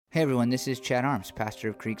Hey everyone, this is Chad Arms, pastor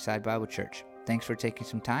of Creekside Bible Church. Thanks for taking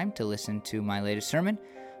some time to listen to my latest sermon,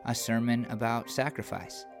 a sermon about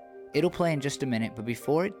sacrifice. It'll play in just a minute, but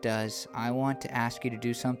before it does, I want to ask you to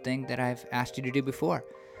do something that I've asked you to do before.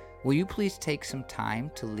 Will you please take some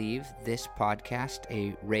time to leave this podcast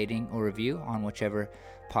a rating or review on whichever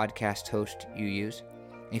podcast host you use?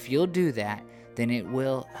 If you'll do that, then it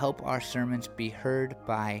will help our sermons be heard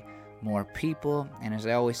by more people, and as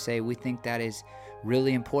I always say, we think that is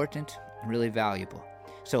really important and really valuable.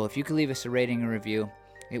 So if you could leave us a rating or review,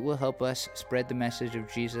 it will help us spread the message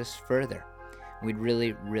of Jesus further. We'd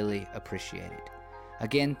really, really appreciate it.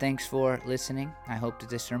 Again, thanks for listening. I hope that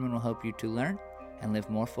this sermon will help you to learn and live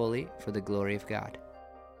more fully for the glory of God.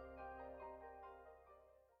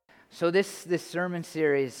 So this sermon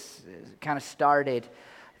series kind of started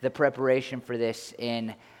the preparation for this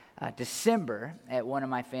in December at one of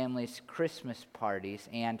my family's Christmas parties,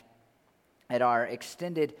 and at our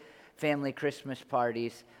extended family Christmas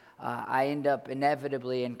parties, I end up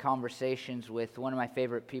inevitably in conversations with one of my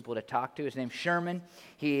favorite people to talk to. His name's Sherman.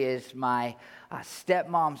 He is my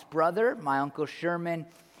stepmom's brother. My Uncle Sherman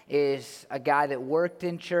is a guy that worked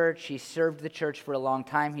in church. He served the church for a long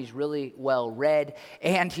time. He's really well read,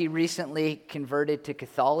 and he recently converted to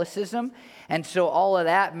Catholicism. And so all of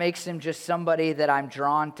that makes him just somebody that I'm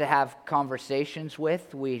drawn to have conversations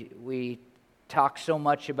with. We talk so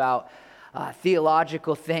much about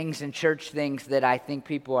theological things and church things that I think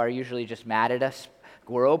people are usually just mad at us.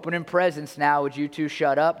 We're opening presents now. Would you two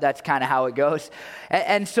shut up? That's kind of how it goes.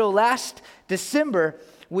 And so last December,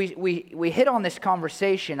 we hit on this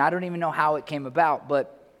conversation. I don't even know how it came about,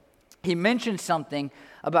 but he mentioned something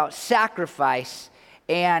about sacrifice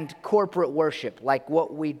and corporate worship, like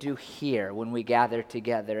what we do here when we gather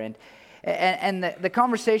together. And the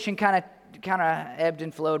conversation kind of ebbed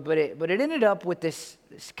and flowed, but it ended up with this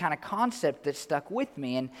kind of concept that stuck with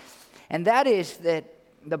me, and that is that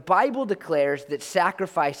the Bible declares that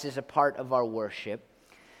sacrifice is a part of our worship,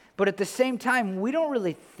 but at the same time, we don't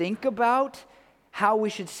really think about how we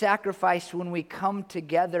should sacrifice when we come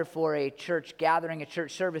together for a church gathering, a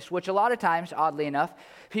church service, which a lot of times, oddly enough,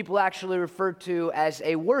 people actually refer to as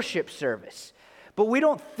a worship service. But we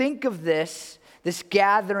don't think of this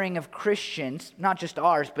gathering of Christians, not just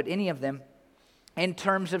ours, but any of them, in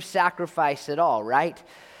terms of sacrifice at all, right?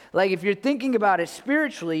 Like if you're thinking about it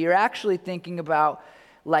spiritually, you're actually thinking about,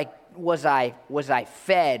 like, was I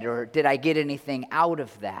fed, or did I get anything out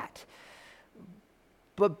of that?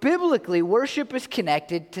 But biblically, worship is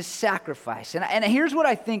connected to sacrifice. And here's what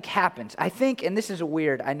I think happens. I think, and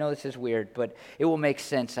I know this is weird, but it will make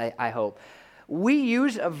sense, I hope. We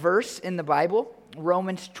use a verse in the Bible,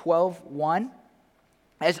 Romans 12:1,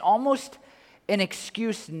 as almost an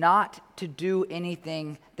excuse not to do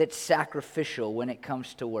anything that's sacrificial when it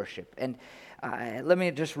comes to worship. And let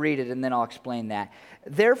me just read it and then I'll explain that.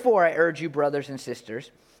 Therefore, I urge you, brothers and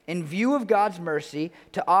sisters, in view of God's mercy,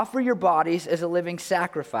 to offer your bodies as a living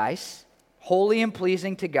sacrifice, holy and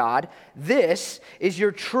pleasing to God. This is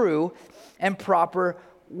your true and proper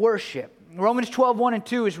worship. Romans 12:1 and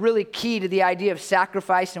 2 is really key to the idea of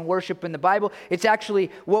sacrifice and worship in the Bible. It's actually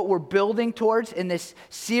what we're building towards in this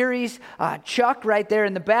series. Chuck, right there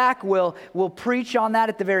in the back, will preach on that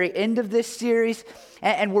at the very end of this series.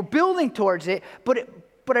 And we're building towards it, but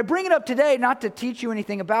I bring it up today not to teach you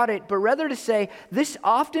anything about it, but rather to say this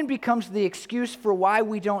often becomes the excuse for why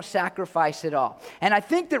we don't sacrifice at all. And I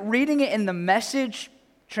think that reading it in the Message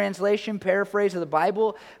translation, paraphrase of the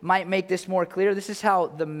Bible might make this more clear. This is how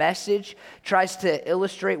the Message tries to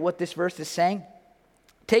illustrate what this verse is saying.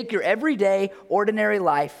 Take your everyday, ordinary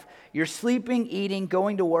life, your sleeping, eating,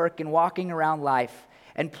 going to work, and walking around life,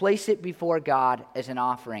 and place it before God as an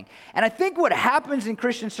offering. And I think what happens in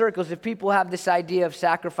Christian circles, if people have this idea of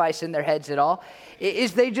sacrifice in their heads at all,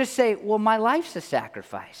 is they just say, well, my life's a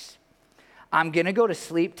sacrifice. I'm going to go to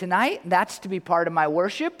sleep tonight. That's to be part of my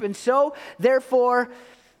worship. And so, therefore,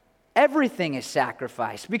 everything is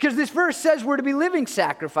sacrifice. Because this verse says we're to be living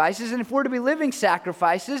sacrifices. And if we're to be living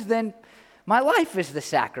sacrifices, then my life is the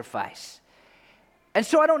sacrifice. And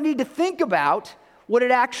so I don't need to think about what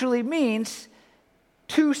it actually means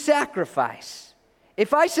to sacrifice.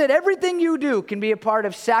 If I said everything you do can be a part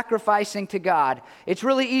of sacrificing to God, it's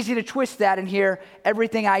really easy to twist that and hear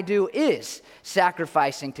everything I do is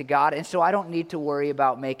sacrificing to God, and so I don't need to worry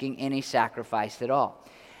about making any sacrifice at all.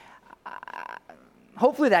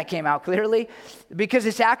 Hopefully that came out clearly, because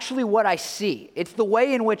it's actually what I see. It's the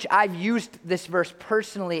way in which I've used this verse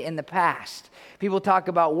personally in the past. People talk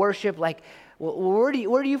about worship like, well, where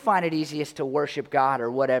do you find it easiest to worship God,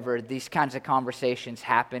 or whatever? These kinds of conversations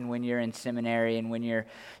happen when you're in seminary and when you're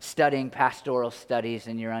studying pastoral studies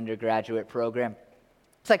in your undergraduate program.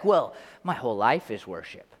 It's like, well, my whole life is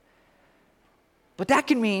worship. But that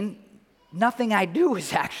can mean nothing I do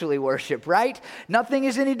is actually worship, right? Nothing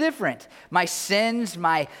is any different. My sins,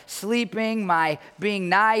 my sleeping, my being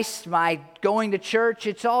nice, my going to church,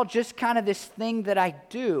 it's all just kind of this thing that I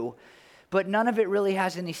do, but none of it really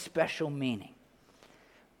has any special meaning.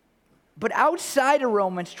 But outside of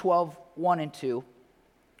Romans 12, 1 and 2,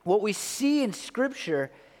 what we see in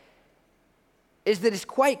Scripture is that it's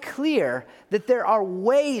quite clear that there are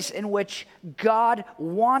ways in which God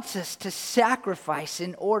wants us to sacrifice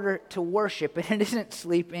in order to worship. And it isn't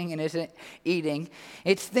sleeping and isn't eating.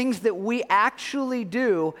 It's things that we actually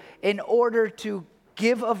do in order to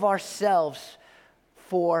give of ourselves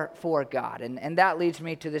for God. And that leads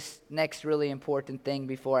me to this next really important thing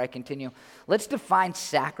before I continue. Let's define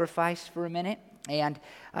sacrifice for a minute. And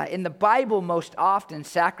in the Bible, most often,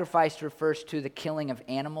 sacrifice refers to the killing of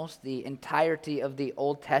animals. The entirety of the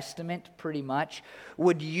Old Testament, pretty much,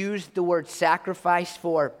 would use the word sacrifice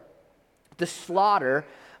for the slaughter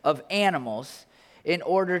of animals in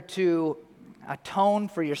order to atone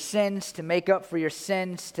for your sins, to make up for your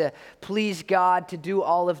sins, to please God, to do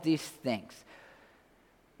all of these things.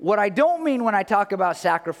 What I don't mean when I talk about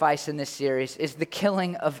sacrifice in this series is the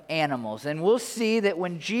killing of animals. And we'll see that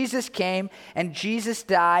when Jesus came and Jesus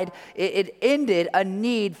died, it ended a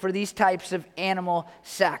need for these types of animal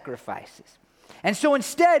sacrifices. And so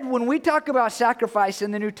instead, when we talk about sacrifice in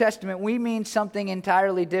the New Testament, we mean something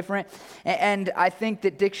entirely different. And I think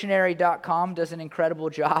that dictionary.com does an incredible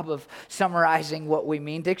job of summarizing what we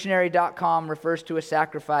mean. Dictionary.com refers to a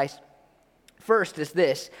sacrifice first as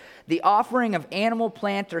this: the offering of animal,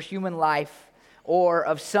 plant, or human life, or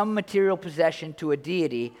of some material possession to a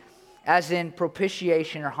deity, as in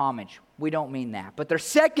propitiation or homage. We don't mean that. But their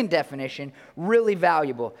second definition, really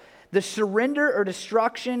valuable: the surrender or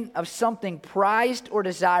destruction of something prized or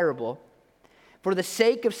desirable for the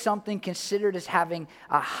sake of something considered as having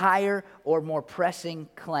a higher or more pressing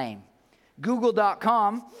claim.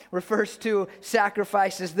 Google.com refers to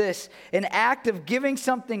sacrifice as this: an act of giving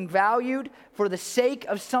something valued for the sake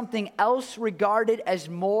of something else regarded as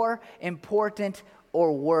more important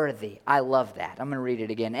or worthy. I love that. I'm going to read it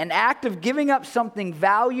again. An act of giving up something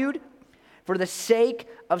valued for the sake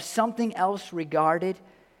of something else regarded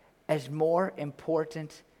as more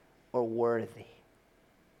important or worthy.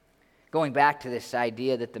 Going back to this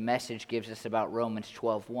idea that the Message gives us about Romans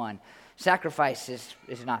 12:1, sacrifice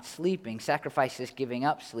is not sleeping. Sacrifice is giving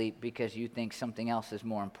up sleep because you think something else is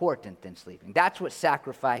more important than sleeping. That's what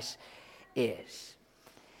sacrifice is.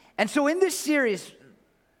 And so in this series,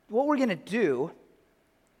 what we're going to do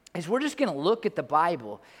is we're just going to look at the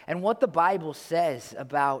Bible and what the Bible says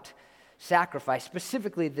about sacrifice,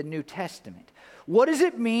 specifically the New Testament. What does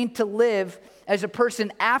it mean to live as a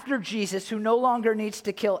person after Jesus who no longer needs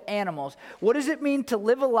to kill animals? What does it mean to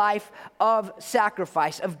live a life of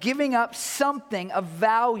sacrifice, of giving up something of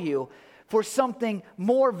value for something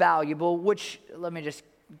more valuable, which, let me just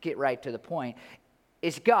get right to the point,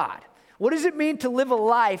 is God? What does it mean to live a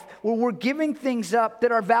life where we're giving things up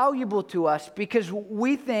that are valuable to us because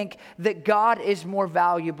we think that God is more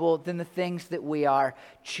valuable than the things that we are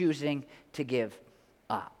choosing to give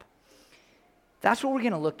up? That's what we're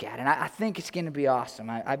going to look at, and I think it's going to be awesome.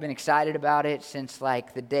 I've been excited about it since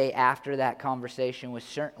like the day after that conversation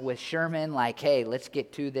with Sherman, like, hey, let's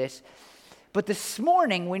get to this. But this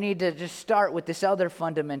morning, we need to just start with this other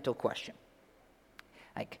fundamental question.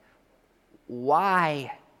 Like, why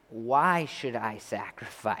should I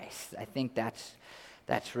sacrifice? I think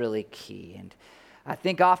that's really key. And I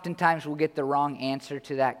think oftentimes we'll get the wrong answer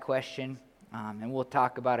to that question, and we'll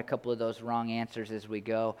talk about a couple of those wrong answers as we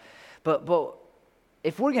go. But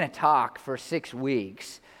if we're going to talk for 6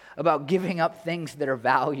 weeks about giving up things that are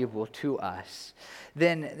valuable to us,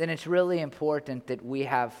 then it's really important that we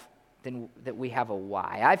have a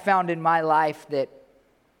why. I found in my life that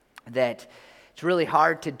it's really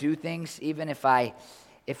hard to do things, even if I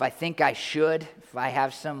think I should, if I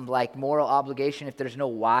have some like moral obligation, if there's no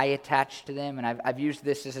why attached to them. And I've used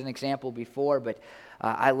this as an example before, but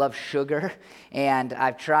I love sugar, and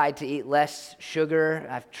I've tried to eat less sugar.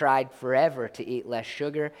 I've tried forever to eat less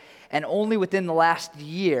sugar. And only within the last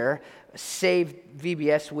year, save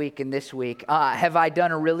VBS week and this week, have I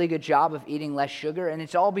done a really good job of eating less sugar. And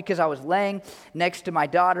it's all because I was laying next to my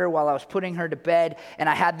daughter while I was putting her to bed, and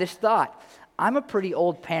I had this thought: I'm a pretty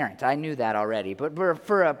old parent. I knew that already. But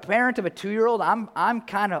for a parent of a 2-year-old, I'm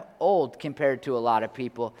kind of old compared to a lot of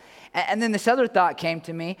people. And then this other thought came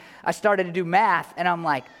to me. I started to do math, and I'm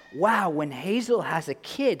like, wow, when Hazel has a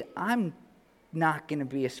kid, I'm not going to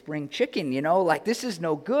be a spring chicken, like this is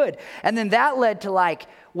no good. And then that led to like,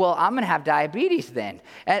 well, I'm going to have diabetes then.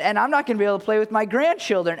 And I'm not going to be able to play with my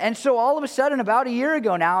grandchildren. And so all of a sudden, about a year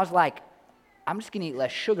ago now, I was like, I'm just going to eat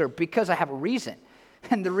less sugar because I have a reason.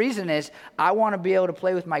 And the reason is I want to be able to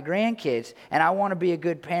play with my grandkids, and I want to be a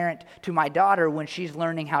good parent to my daughter when she's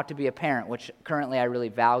learning how to be a parent, which currently I really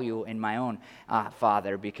value in my own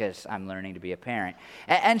father because I'm learning to be a parent.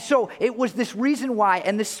 And so it was this reason why.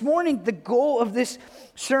 And this morning, the goal of this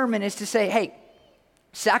sermon is to say, hey,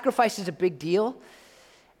 sacrifice is a big deal,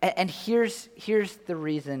 and here's the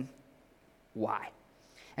reason why.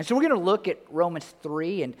 And so we're going to look at Romans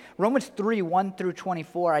 3, and Romans 3, 1 through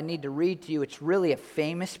 24, I need to read to you. It's really a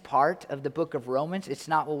famous part of the book of Romans. It's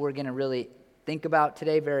not what we're going to really think about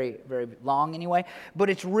today, very, very long anyway, but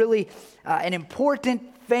it's really an important,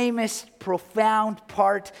 famous, profound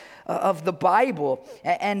part of the Bible,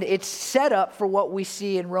 and it's set up for what we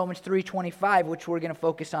see in Romans 3:25, which we're going to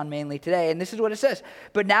focus on mainly today. And this is what it says: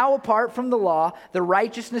 "But now apart from the law, the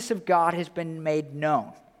righteousness of God has been made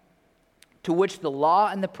known, to which the law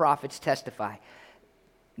and the prophets testify."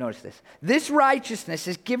 Notice this. "This righteousness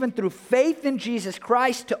is given through faith in Jesus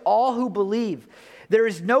Christ to all who believe. There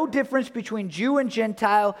is no difference between Jew and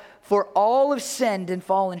Gentile, for all have sinned and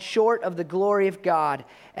fallen short of the glory of God,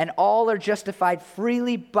 and all are justified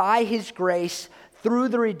freely by His grace through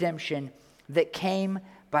the redemption that came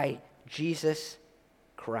by Jesus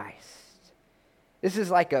Christ." This is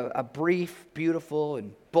like a brief, beautiful,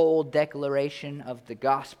 and bold declaration of the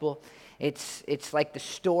gospel. It's like the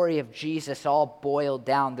story of Jesus all boiled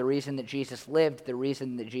down. The reason that Jesus lived, the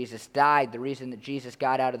reason that Jesus died, the reason that Jesus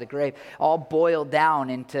got out of the grave, all boiled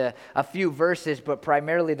down into a few verses, but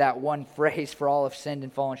primarily that one phrase: "For all have sinned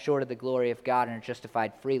and fallen short of the glory of God and are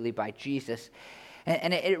justified freely by Jesus."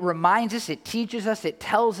 And it reminds us, it teaches us, it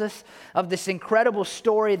tells us of this incredible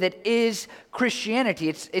story that is Christianity.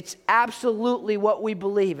 It's absolutely what we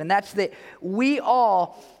believe, and that's that we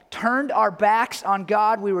all turned our backs on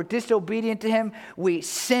God. We were disobedient to Him. We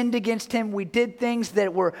sinned against Him. We did things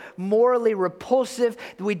that were morally repulsive.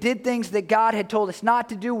 We did things that God had told us not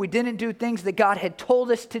to do. We didn't do things that God had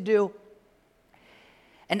told us to do.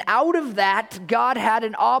 And out of that, God had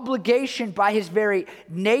an obligation by His very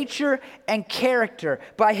nature and character,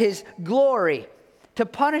 by His glory, to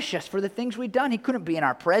punish us for the things we'd done. He couldn't be in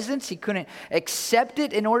our presence. He couldn't accept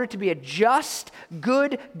it. In order to be a just,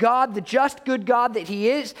 good God, the just, good God that He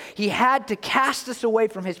is, He had to cast us away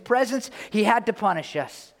from His presence. He had to punish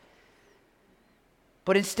us.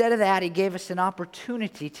 But instead of that, He gave us an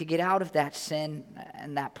opportunity to get out of that sin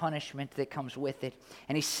and that punishment that comes with it.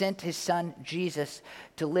 And He sent His Son, Jesus,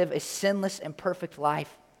 to live a sinless and perfect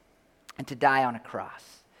life and to die on a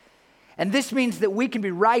cross. And this means that we can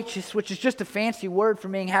be righteous, which is just a fancy word for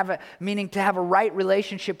meaning to have a right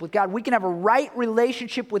relationship with God. We can have a right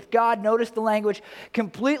relationship with God, notice the language,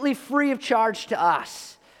 completely free of charge to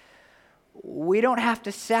us. We don't have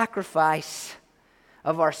to sacrifice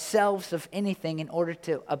of ourselves, of anything, in order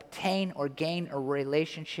to obtain or gain a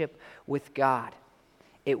relationship with God.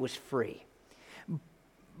 It was free.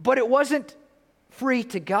 But it wasn't free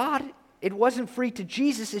to God. It wasn't free to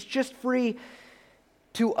Jesus. It's just free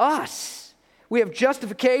to us. We have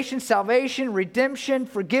justification, salvation, redemption,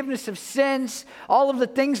 forgiveness of sins, all of the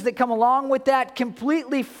things that come along with that,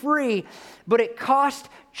 completely free, but it cost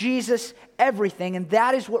Jesus everything, and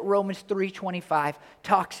that is what Romans 3:25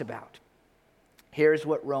 talks about. Here's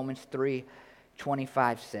what Romans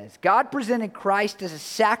 3:25 says. "God presented Christ as a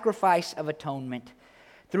sacrifice of atonement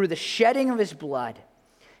through the shedding of His blood,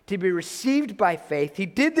 to be received by faith. He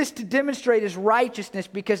did this to demonstrate His righteousness,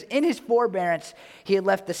 because in His forbearance He had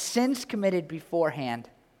left the sins committed beforehand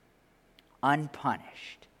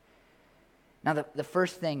unpunished." Now, the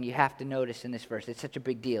first thing you have to notice in this verse, it's such a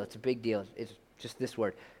big deal. It's a big deal. It's just this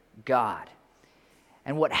word, God.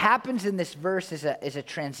 And what happens in this verse is a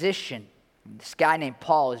transition. This guy named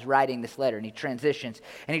Paul is writing this letter, and he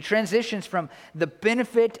transitions from the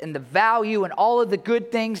benefit and the value and all of the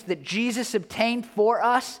good things that Jesus obtained for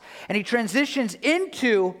us, and he transitions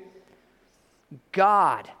into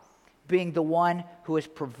God being the one who has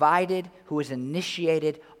provided, who has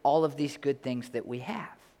initiated all of these good things that we have.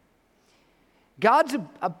 God's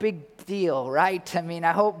a big deal, right? I mean,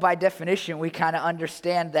 I hope by definition we kind of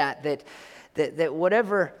understand that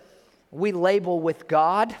whatever we label with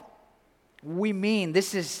God, we mean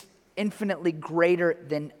this is infinitely greater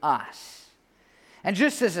than us. And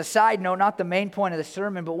just as a side note, not the main point of the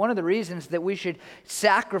sermon, but one of the reasons that we should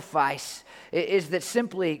sacrifice is that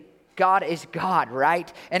simply God is God,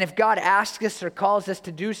 right? And if God asks us or calls us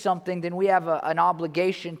to do something, then we have an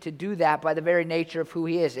obligation to do that by the very nature of who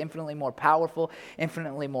he is, infinitely more powerful,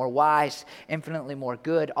 infinitely more wise, infinitely more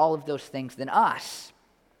good, all of those things than us.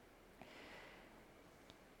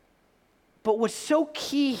 But what's so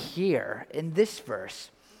key here in this verse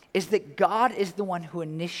is that God is the one who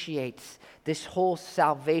initiates this whole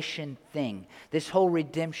salvation thing, this whole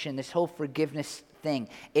redemption, this whole forgiveness thing.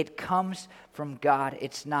 It comes from God.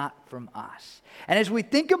 It's not from us. And as we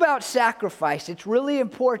think about sacrifice, it's really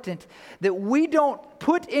important that we don't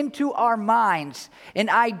put into our minds an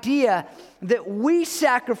idea that we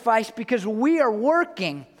sacrifice because we are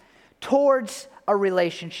working towards a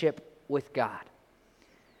relationship with God.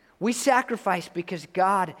 We sacrifice because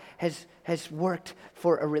God has worked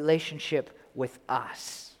for a relationship with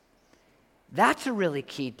us. That's a really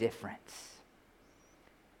key difference.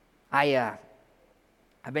 I've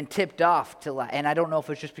been tipped off and I don't know if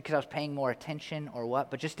it's just because I was paying more attention or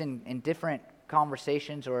what, but just in different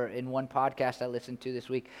conversations or in one podcast I listened to this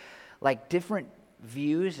week, like different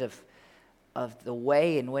views of the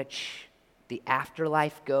way in which the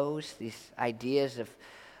afterlife goes, these ideas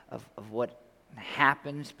of what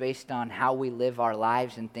happens based on how we live our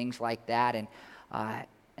lives and things like that, and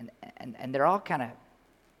they're all kind of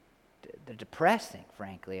they're depressing,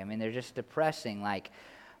 frankly. I mean, they're just depressing. Like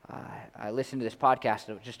I listened to this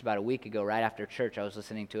podcast just about a week ago, right after church. I was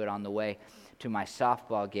listening to it on the way to my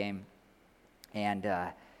softball game, and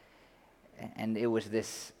it was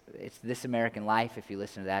it's This American Life. If you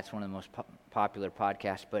listen to that, it's one of the most popular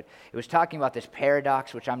podcasts. But it was talking about this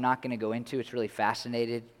paradox, which I'm not going to go into. It's really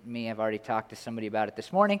fascinated me. I've already talked to somebody about it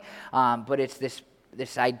this morning. But it's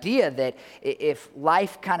this idea that if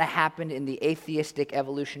life kind of happened in the atheistic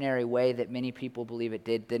evolutionary way that many people believe it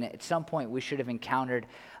did, then at some point we should have encountered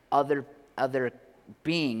other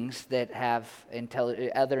beings that have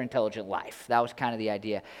other intelligent life. That was kind of the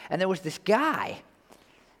idea. And there was this guy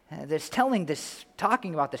that's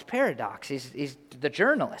talking about this paradox. He's the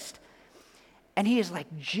journalist. And he is like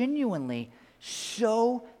genuinely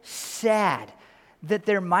so sad that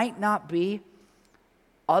there might not be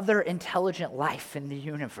other intelligent life in the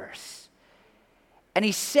universe. And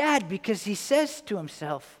he's sad because he says to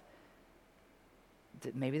himself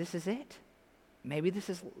that maybe this is it. Maybe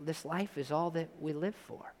this life is all that we live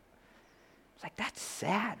for. It's like, that's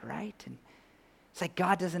sad, right? And it's like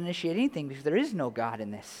God doesn't initiate anything because there is no God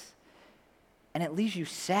in this. And it leaves you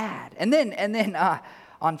sad. And then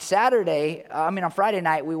on Friday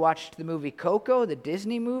night, we watched the movie Coco, the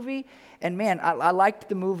Disney movie. And man, I liked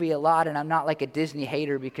the movie a lot, and I'm not like a Disney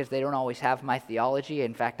hater because they don't always have my theology.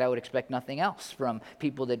 In fact, I would expect nothing else from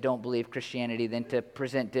people that don't believe Christianity than to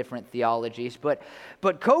present different theologies. But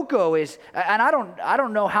Coco is, and I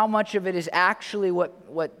don't know how much of it is actually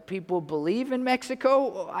what people believe in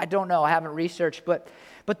Mexico. I don't know. I haven't researched. But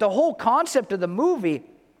the whole concept of the movie,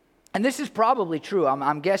 and this is probably true,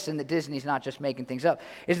 I'm guessing that Disney's not just making things up,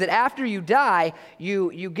 is that after you die,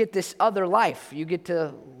 you get this other life. You get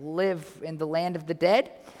to live in the land of the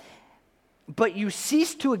dead, but you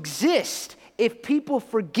cease to exist if people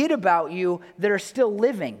forget about you that are still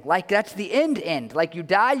living. Like that's the end. Like you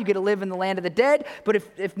die, you get to live in the land of the dead, but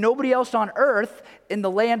if nobody else on earth in the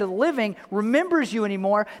land of the living remembers you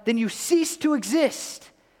anymore, then you cease to exist.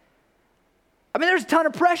 I mean, there's a ton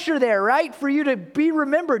of pressure there, right? For you to be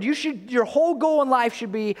remembered. Your whole goal in life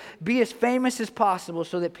should be as famous as possible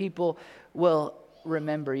so that people will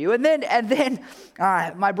remember you. And then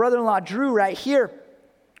my brother-in-law, Drew, right here,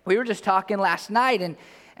 we were just talking last night,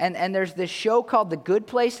 and there's this show called The Good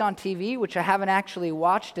Place on TV, which I haven't actually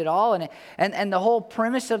watched at all. And the whole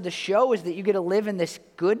premise of the show is that you get to live in this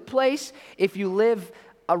good place if you live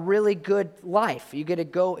a really good life. You get to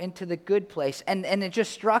go into the good place. And it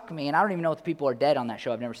just struck me, and I don't even know if the people are dead on that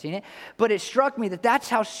show. I've never seen it. But it struck me that that's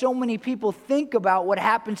how so many people think about what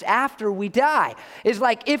happens after we die. It's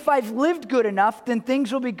like, if I've lived good enough, then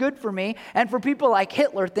things will be good for me. And for people like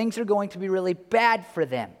Hitler, things are going to be really bad for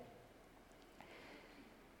them.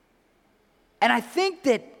 And I think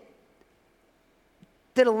that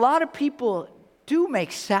a lot of people do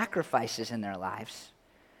make sacrifices in their lives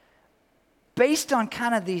based on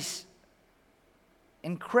kind of these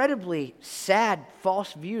incredibly sad,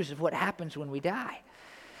 false views of what happens when we die.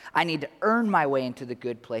 I need to earn my way into the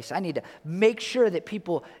good place. I need to make sure that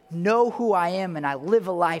people know who I am and I live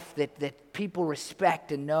a life that people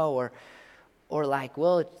respect and know, or like,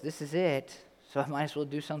 well, this is it, so I might as well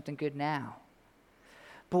do something good now.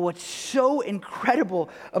 But what's so incredible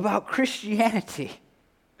about Christianity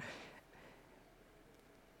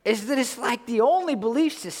is that it's like the only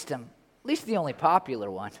belief system, at least the only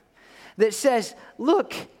popular one, that says,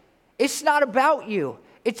 look, it's not about you.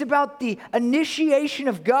 It's about the initiation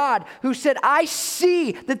of God who said, I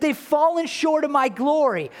see that they've fallen short of my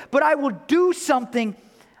glory, but I will do something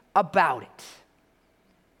about it.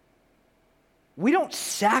 We don't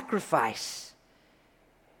sacrifice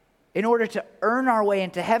in order to earn our way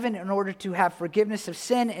into heaven, in order to have forgiveness of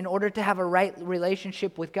sin, in order to have a right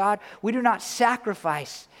relationship with God. We do not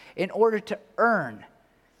sacrifice in order to earn.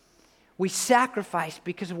 We sacrifice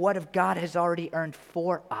because of what God has already earned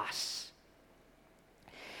for us.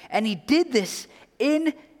 And he did this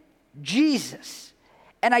in Jesus.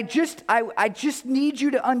 And I just need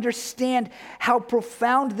you to understand how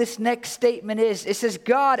profound this next statement is. It says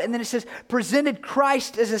God, and then it says presented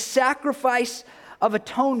Christ as a sacrifice of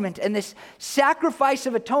atonement. And this sacrifice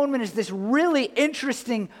of atonement is this really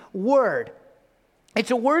interesting word.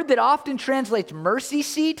 It's a word that often translates mercy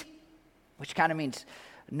seat, which kind of means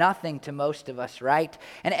nothing to most of us, right?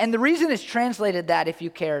 And the reason it's translated that, if you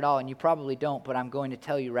care at all, and you probably don't, but I'm going to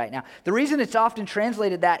tell you right now. The reason it's often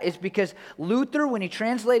translated that is because Luther, when he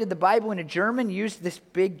translated the Bible into German, used this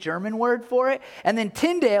big German word for it. And then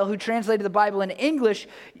Tyndale, who translated the Bible into English,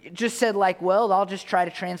 just said like, well, I'll just try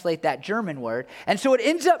to translate that German word. And so it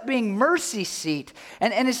ends up being mercy seat.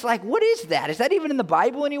 And it's like, what is that? Is that even in the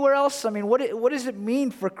Bible anywhere else? I mean, what does it mean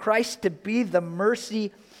for Christ to be the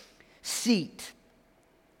mercy seat?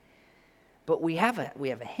 But we have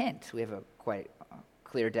a hint. We have a quite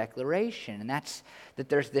clear declaration, and that's that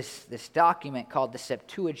there's this document called the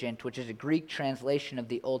Septuagint, which is a Greek translation of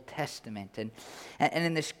the Old Testament. And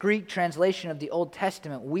in this Greek translation of the Old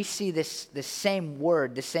Testament, we see this same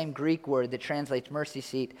word, the same Greek word that translates mercy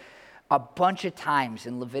seat, a bunch of times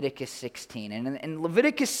in Leviticus 16. And in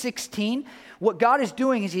Leviticus 16, what God is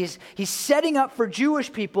doing is he's setting up for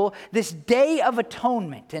Jewish people this day of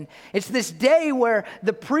atonement. And it's this day where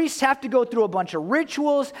the priests have to go through a bunch of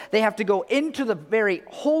rituals. They have to go into the very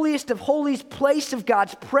holiest of holies place of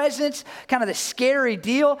God's presence, kind of the scary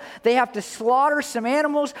deal. They have to slaughter some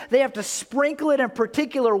animals. They have to sprinkle it in a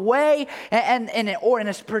particular way or in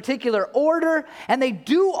a particular order. And they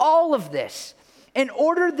do all of this in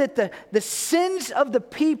order that the sins of the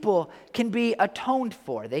people can be atoned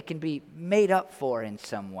for. They can be made up for in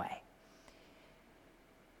some way.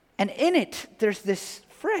 And in it, there's this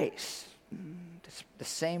phrase. The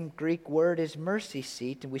same Greek word is mercy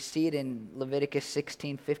seat, and we see it in Leviticus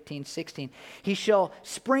 16, 15, 16. He shall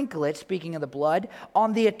sprinkle it, speaking of the blood,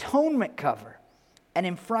 on the atonement cover and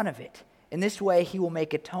in front of it. In this way, he will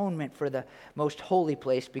make atonement for the most holy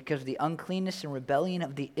place because of the uncleanness and rebellion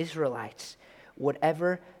of the Israelites,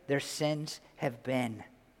 whatever their sins have been.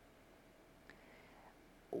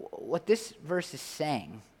 What this verse is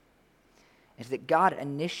saying is that God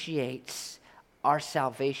initiates our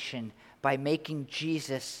salvation by making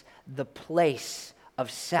Jesus the place of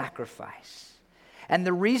sacrifice. And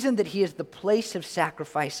the reason that he is the place of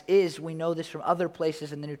sacrifice is, we know this from other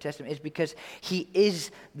places in the New Testament, is because he is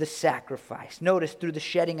the sacrifice. Notice, through the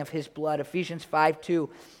shedding of his blood, Ephesians 5:2,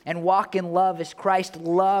 and walk in love as Christ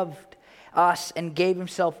loved us and gave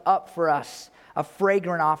himself up for us, a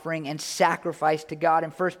fragrant offering and sacrifice to God. In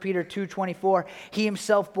 1 Peter 2:24, he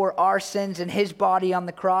himself bore our sins in his body on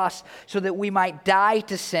the cross so that we might die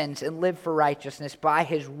to sins and live for righteousness. By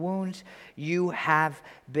his wounds you have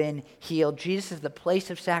been healed. Jesus is the place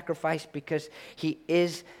of sacrifice because he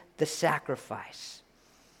is the sacrifice.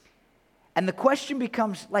 And the question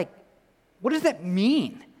becomes, like, what does that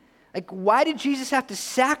mean? Like, why did Jesus have to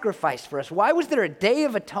sacrifice for us? Why was there a day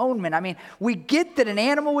of atonement? I mean, we get that an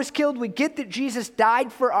animal was killed. We get that Jesus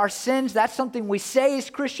died for our sins. That's something we say as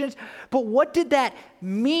Christians. But what did that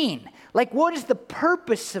mean? Like, what is the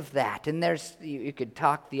purpose of that? And you could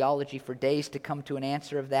talk theology for days to come to an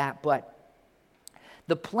answer of that. But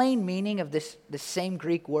the plain meaning of the same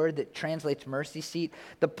Greek word that translates mercy seat,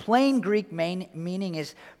 the plain Greek meaning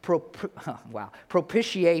is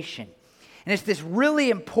propitiation. And it's this really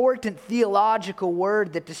important theological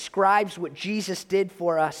word that describes what Jesus did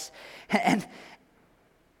for us. And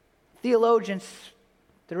theologians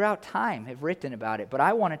throughout time have written about it. But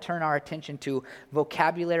I want to turn our attention to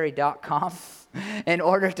vocabulary.com in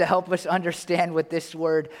order to help us understand what this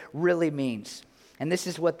word really means. And this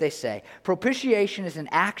is what they say. Propitiation is an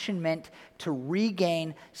action meant to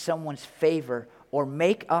regain someone's favor or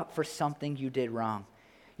make up for something you did wrong.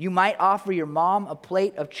 You might offer your mom a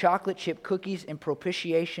plate of chocolate chip cookies in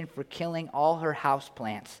propitiation for killing all her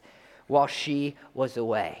houseplants while she was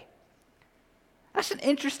away. That's an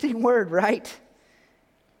interesting word, right?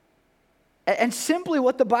 And simply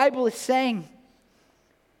what the Bible is saying,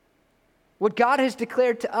 what God has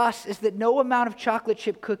declared to us, is that no amount of chocolate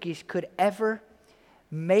chip cookies could ever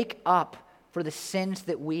make up for the sins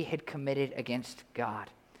that we had committed against God.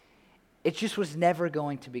 It just was never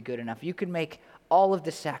going to be good enough. You can make all of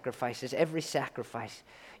the sacrifices, every sacrifice.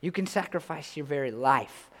 You can sacrifice your very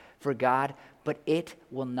life for God, but it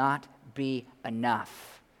will not be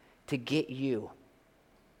enough to get you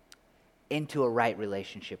into a right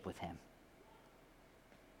relationship with him.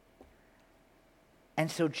 And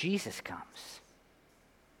so Jesus comes.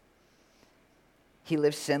 He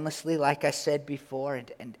lives sinlessly, like I said before,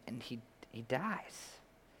 and he dies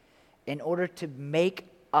in order to make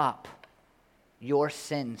up your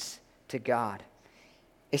sins to God.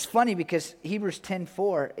 It's funny because Hebrews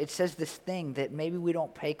 10:4, it says this thing that maybe we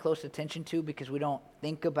don't pay close attention to because we don't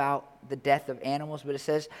think about the death of animals, but it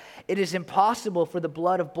says, it is impossible for the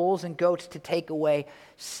blood of bulls and goats to take away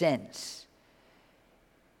sins.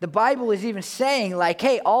 The Bible is even saying, like,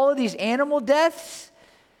 hey, all of these animal deaths,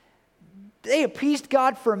 they appeased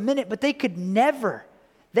God for a minute, but they could never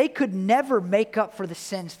make up for the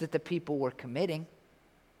sins that the people were committing.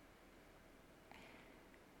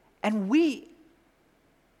 And we,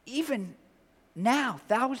 even now,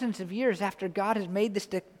 thousands of years after God has made this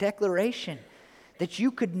declaration that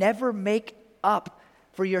you could never make up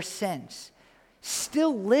for your sins,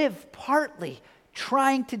 still live partly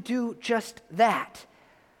trying to do just that.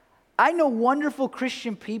 I know wonderful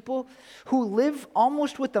Christian people who live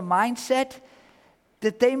almost with the mindset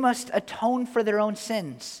that they must atone for their own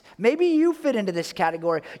sins. Maybe you fit into this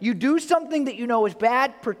category. You do something that you know is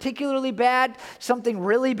bad, particularly bad, something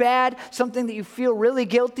really bad, something that you feel really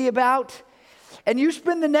guilty about. And you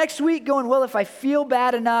spend the next week going, well, if I feel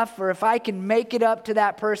bad enough, or if I can make it up to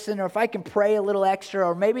that person, or if I can pray a little extra,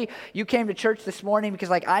 or maybe you came to church this morning because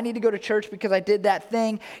like, I need to go to church because I did that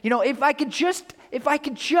thing. You know, if I could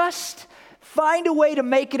just find a way to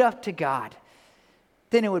make it up to God,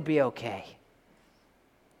 then it would be okay.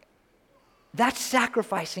 That's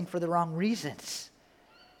sacrificing for the wrong reasons.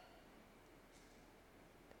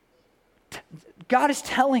 God is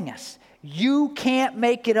telling us, you can't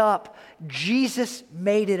make it up. Jesus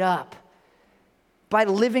made it up by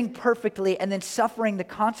living perfectly and then suffering the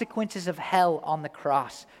consequences of hell on the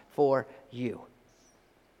cross for you.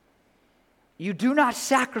 You do not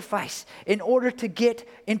sacrifice in order to get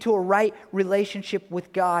into a right relationship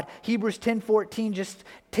with God. Hebrews 10:14, just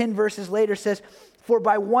 10 verses later, says, for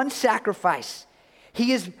by one sacrifice,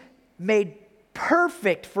 he has made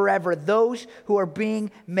perfect forever those who are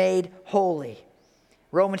being made holy.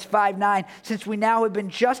 Romans 5:9, since we now have been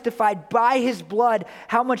justified by his blood,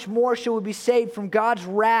 how much more shall we be saved from God's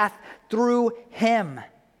wrath through him?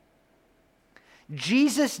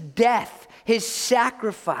 Jesus' death, his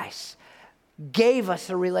sacrifice, gave us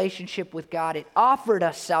a relationship with God. It offered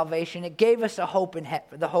us salvation. It gave us a hope in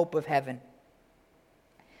the hope of heaven.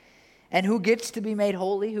 And who gets to be made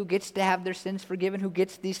holy? Who gets to have their sins forgiven? Who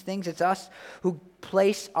gets these things? It's us who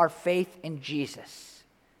place our faith in Jesus.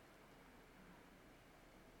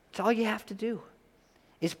 It's all you have to do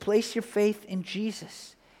is place your faith in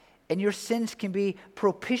Jesus, and your sins can be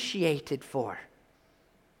propitiated for.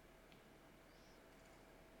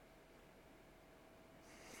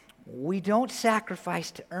 We don't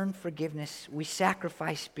sacrifice to earn forgiveness. We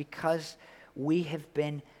sacrifice because we have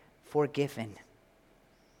been forgiven.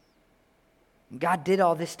 God did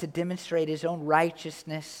all this to demonstrate his own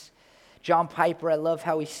righteousness. John Piper, I love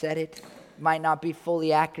how he said it. Might not be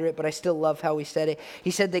fully accurate, but I still love how he said it.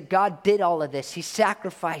 He said that God did all of this. He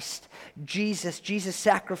sacrificed Jesus. Jesus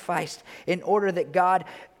sacrificed in order that God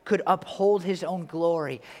could uphold his own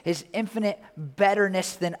glory, his infinite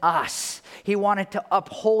betterness than us. He wanted to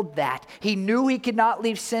uphold that. He knew he could not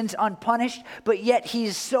leave sins unpunished, but yet he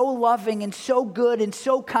is so loving and so good and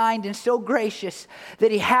so kind and so gracious that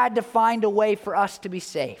he had to find a way for us to be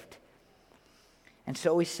saved. And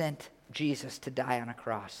so he sent Jesus to die on a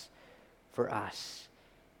cross for us.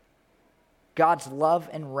 God's love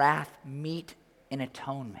and wrath meet in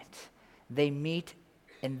atonement. They meet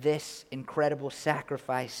in this incredible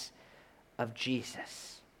sacrifice of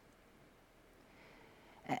Jesus.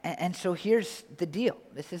 And so here's the deal.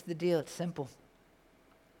 This is the deal. It's simple.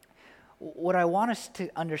 What I want us to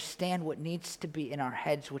understand, what needs to be in our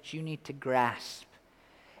heads, what you need to grasp,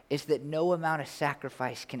 is that no amount of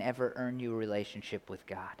sacrifice can ever earn you a relationship with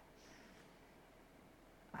God.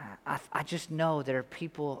 I just know there are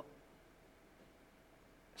people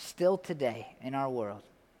still today in our world,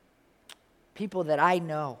 people that I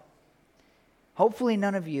know, hopefully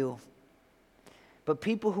none of you, but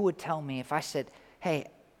people who would tell me if I said, hey,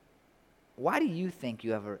 why do you think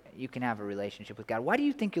you can have a relationship with God? Why do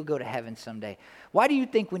you think you'll go to heaven someday? Why do you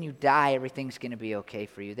think when you die everything's going to be okay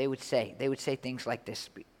for you? They would say things like this.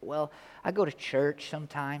 Well, I go to church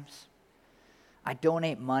sometimes. I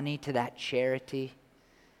donate money to that charity.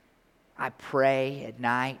 I pray at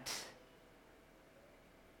night.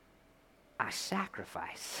 I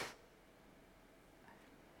sacrifice.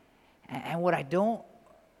 And what I don't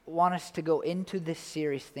want us to go into this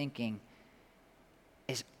series thinking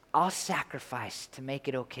is I'll sacrifice to make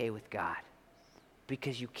it okay with God,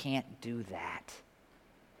 because you can't do that.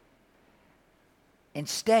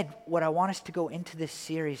 Instead, what I want us to go into this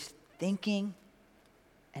series thinking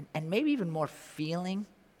and maybe even more feeling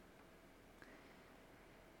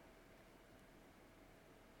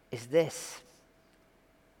is this: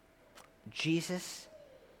 Jesus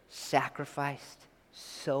sacrificed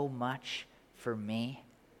so much for me,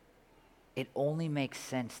 it only makes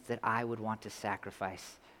sense that I would want to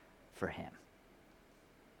sacrifice for him.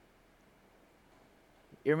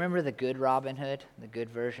 You remember the good Robin Hood, the good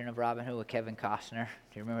version of Robin Hood with Kevin Costner?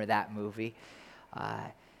 Do you remember that movie?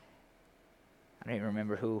 I don't even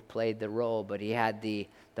remember who played the role, but he had the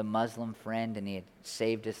Muslim friend, and he had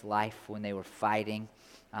saved his life when they were fighting,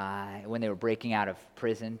 when they were breaking out of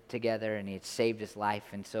prison together, and he had saved his life.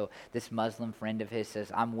 And so this Muslim friend of his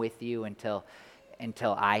says, I'm with you until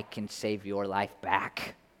I can save your life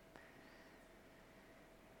back.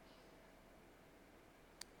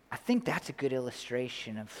 I think that's a good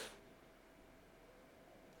illustration of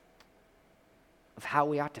how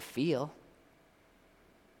we ought to feel.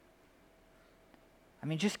 I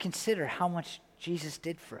mean, just consider how much Jesus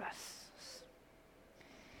did for us.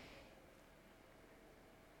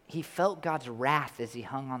 He felt God's wrath as he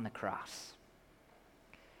hung on the cross.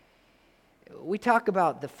 We talk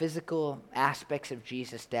about the physical aspects of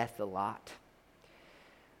Jesus' death a lot.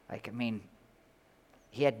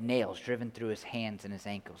 He had nails driven through his hands and his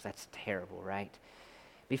ankles. That's terrible, right?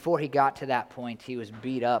 Before he got to that point, he was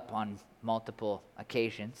beat up on multiple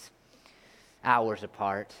occasions, hours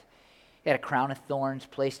apart. He had a crown of thorns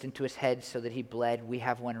placed into his head so that he bled. We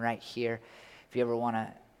have one right here. If you ever want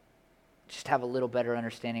to just have a little better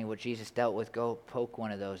understanding of what Jesus dealt with, go poke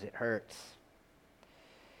one of those. It hurts.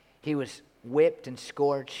 He was whipped and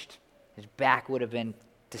scorched. His back would have been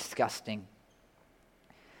disgusting.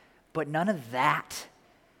 But none of that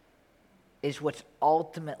is what's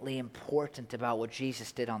ultimately important about what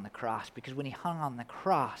Jesus did on the cross. Because when he hung on the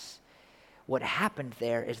cross, what happened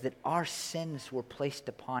there is that our sins were placed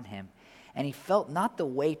upon him. And he felt not the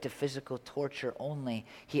weight of physical torture only,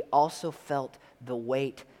 he also felt the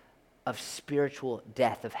weight of spiritual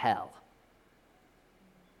death, of hell.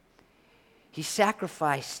 He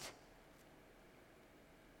sacrificed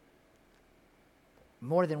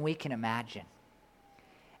more than we can imagine.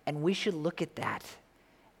 And we should look at that,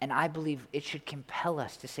 and I believe it should compel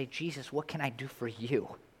us to say, Jesus, what can I do for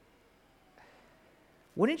you?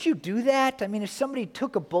 Wouldn't you do that? I mean, if somebody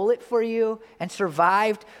took a bullet for you and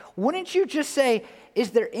survived, wouldn't you just say,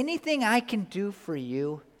 is there anything I can do for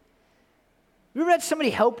you? You ever had somebody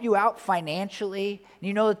help you out financially, and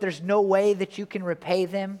you know that there's no way that you can repay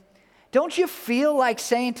them? Don't you feel like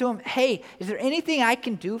saying to them, hey, is there anything I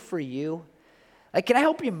can do for you? Like, can I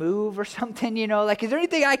help you move or something, is there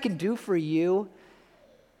anything I can do for you?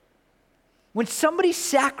 When somebody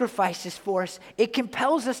sacrifices for us, it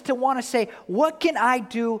compels us to want to say, what can I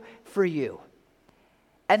do for you?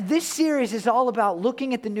 And this series is all about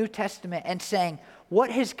looking at the New Testament and saying,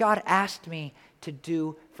 what has God asked me to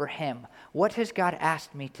do for him? What has God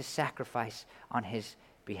asked me to sacrifice on his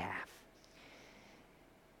behalf?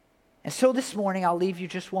 And so this morning, I'll leave you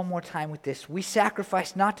just one more time with this. We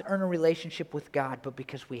sacrifice not to earn a relationship with God, but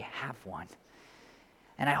because we have one.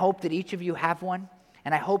 And I hope that each of you have one.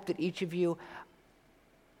 And I hope that each of you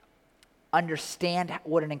understand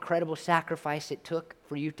what an incredible sacrifice it took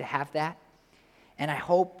for you to have that. And I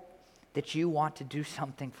hope that you want to do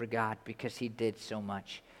something for God because he did so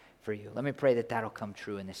much for you. Let me pray that that'll come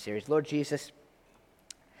true in this series. Lord Jesus,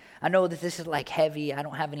 I know that this is like heavy. I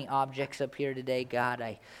don't have any objects up here today, God.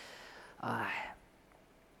 I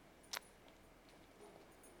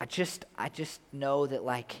just know that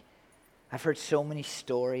I've heard so many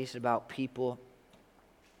stories about people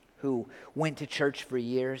who went to church for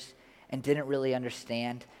years and didn't really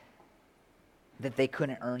understand that they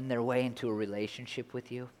couldn't earn their way into a relationship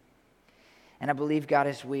with you. And I believe, God,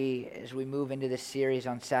 as we move into this series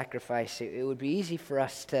on sacrifice, it would be easy for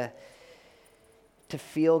us to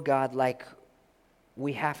feel, God, like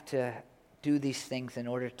we have to do these things in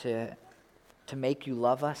order to make you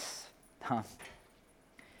love us, or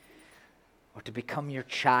to become your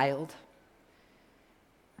child.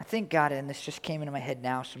 I think, God, and this just came into my head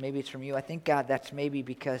now, so maybe it's from you. I think, God, that's maybe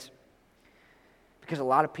because a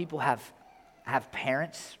lot of people have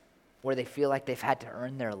parents where they feel like they've had to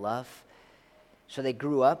earn their love. So they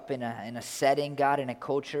grew up in a setting, God, in a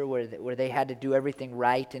culture where they had to do everything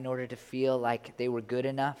right in order to feel like they were good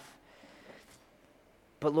enough.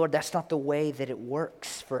 But Lord, that's not the way that it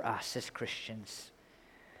works for us as Christians.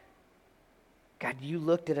 God, you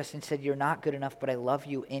looked at us and said, you're not good enough, but I love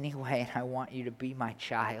you anyway, and I want you to be my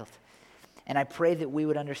child. And I pray that we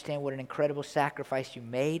would understand what an incredible sacrifice you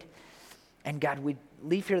made. And God, we'd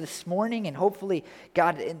leave here this morning, and hopefully,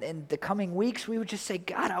 God, in the coming weeks, we would just say,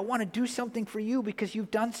 God, I want to do something for you because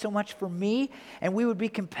you've done so much for me. And we would be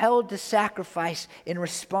compelled to sacrifice in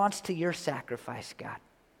response to your sacrifice, God.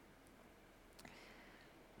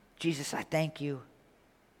 Jesus, I thank you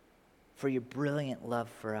for your brilliant love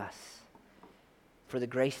for us, for the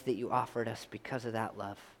grace that you offered us because of that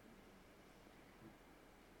love.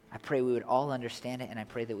 I pray we would all understand it, and I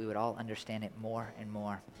pray that we would all understand it more and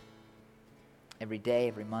more. Every day,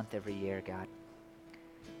 every month, every year, God.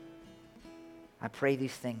 I pray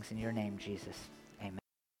these things in your name, Jesus.